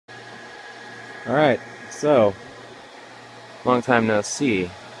Alright, so, long time no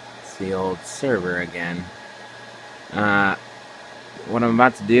see. It's the old server again. Uh, what I'm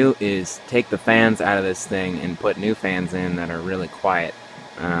about to do is take the fans out of this thing and put new fans in that are really quiet.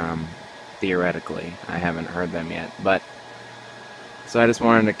 Um, Theoretically, I haven't heard them yet, but so I just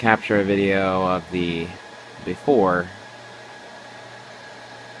wanted to capture a video of the before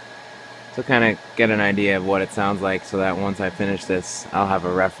to kind of get an idea of what it sounds like so that once I finish this, I'll have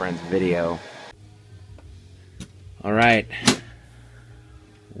a reference video. Alright,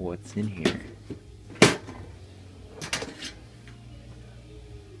 what's in here?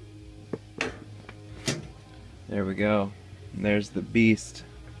 There we go. There's the beast.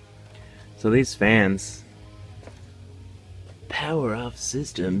 So these fans, power off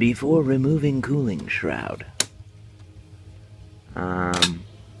system before removing cooling shroud.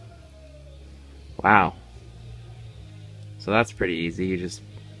 Wow. So that's pretty easy. You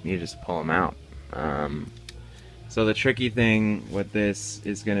just pull them out. So the tricky thing with this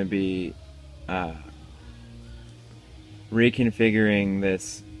is going to be reconfiguring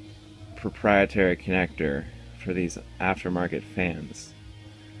this proprietary connector for these aftermarket fans.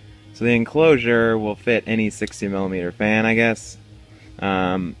 So the enclosure will fit any 60mm fan, I guess.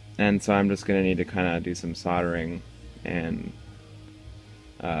 And so I'm just going to need to kind of do some soldering and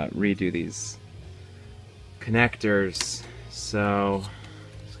redo these connectors. So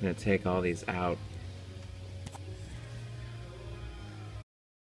I'm just going to take all these out.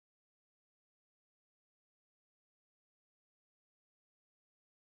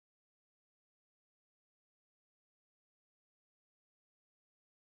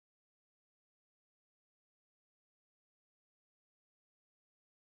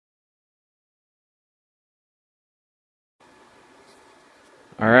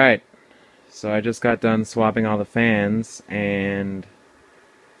 Alright, so I just got done swapping all the fans, and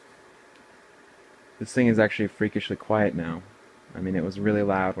this thing is actually freakishly quiet now. I mean, it was really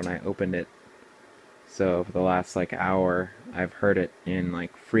loud when I opened it, so for the last like hour I've heard it in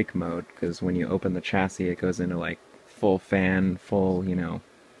like freak mode, because when you open the chassis it goes into like full fan, full,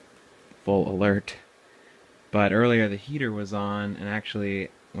 full alert. But earlier the heater was on, and actually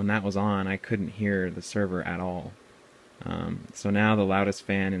when that was on I couldn't hear the server at all. So now the loudest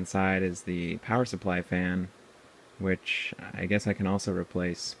fan inside is the power supply fan, which I guess I can also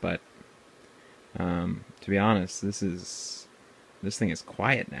replace, but to be honest, this thing is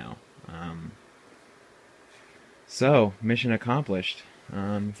quiet now. So mission accomplished.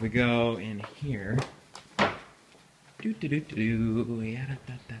 If we go in here, and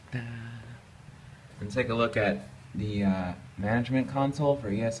take a look at the management console for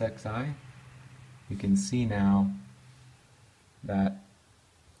ESXi, you can see now that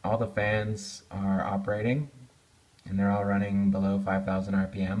all the fans are operating and they're all running below 5,000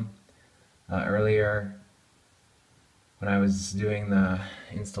 RPM. Earlier, when I was doing the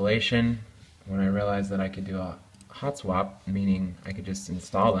installation, when I realized that I could do a hot swap, meaning I could just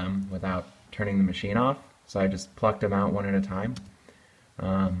install them without turning the machine off, so I just plucked them out one at a time.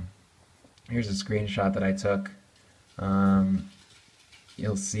 Here's a screenshot that I took.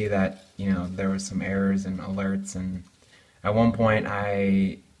 You'll see that there was some errors and alerts, and at one point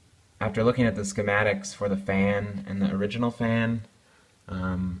after looking at the schematics for the fan and the original fan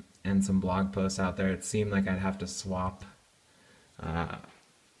and some blog posts out there, it seemed like I'd have to swap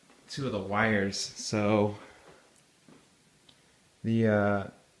two of the wires. So this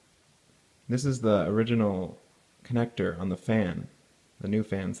is the original connector on the fan, the new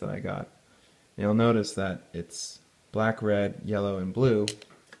fans that I got. And you'll notice that it's black, red, yellow, and blue,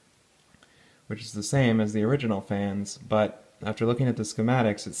 which is the same as the original fans, but after looking at the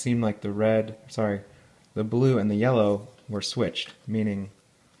schematics, it seemed like the blue and the yellow were switched, meaning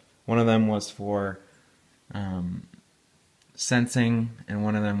one of them was for sensing, and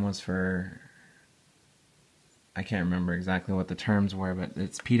one of them was for, I can't remember exactly what the terms were, but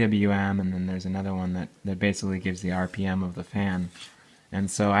it's PWM, and then there's another one that basically gives the RPM of the fan.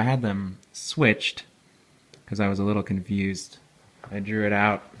 And so I had them switched because I was a little confused. I drew it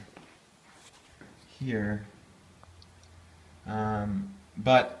out here,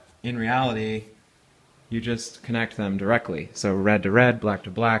 but in reality you just connect them directly, so red to red, black to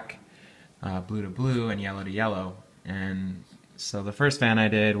black, blue to blue, and yellow to yellow. And so the first fan I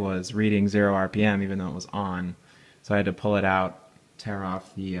did was reading 0 RPM even though it was on, so I had to pull it out, tear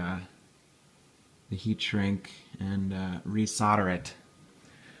off the heat shrink, and resolder it.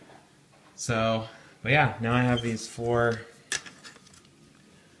 So, but yeah, now I have these 4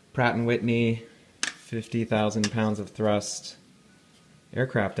 Pratt & Whitney 50,000 pounds of thrust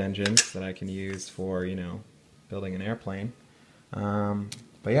aircraft engines that I can use for, building an airplane.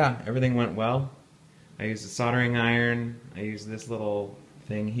 But yeah, everything went well. I used a soldering iron. I used this little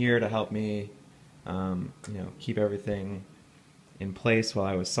thing here to help me, keep everything in place while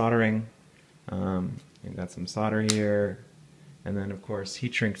I was soldering. I got some solder here, and then of course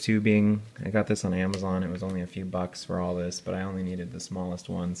heat shrink tubing. I got this on Amazon. It was only a few bucks for all this, but I only needed the smallest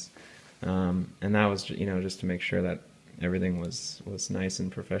ones, and that was just to make sure that everything was nice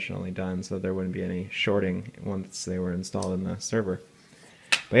and professionally done, so there wouldn't be any shorting once they were installed in the server.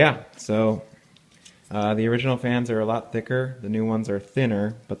 But yeah, so the original fans are a lot thicker. The new ones are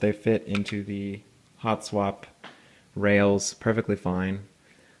thinner, but they fit into the hot swap rails perfectly fine.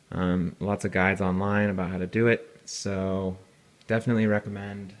 Lots of guides online about how to do it, so definitely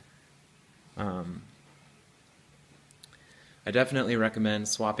recommend. I definitely recommend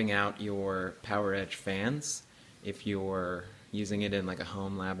swapping out your Poweredge fans if you're using it in like a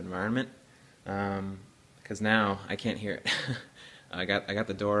home lab environment, because now I can't hear it. I got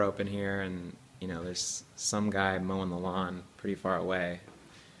the door open here, and there's some guy mowing the lawn pretty far away.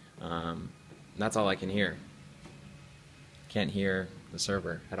 That's all I can hear. Can't hear the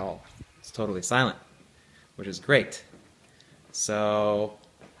server at all. It's totally silent, which is great. So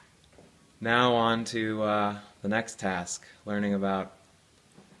now on to the next task, learning about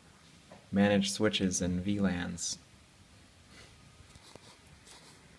managed switches and VLANs.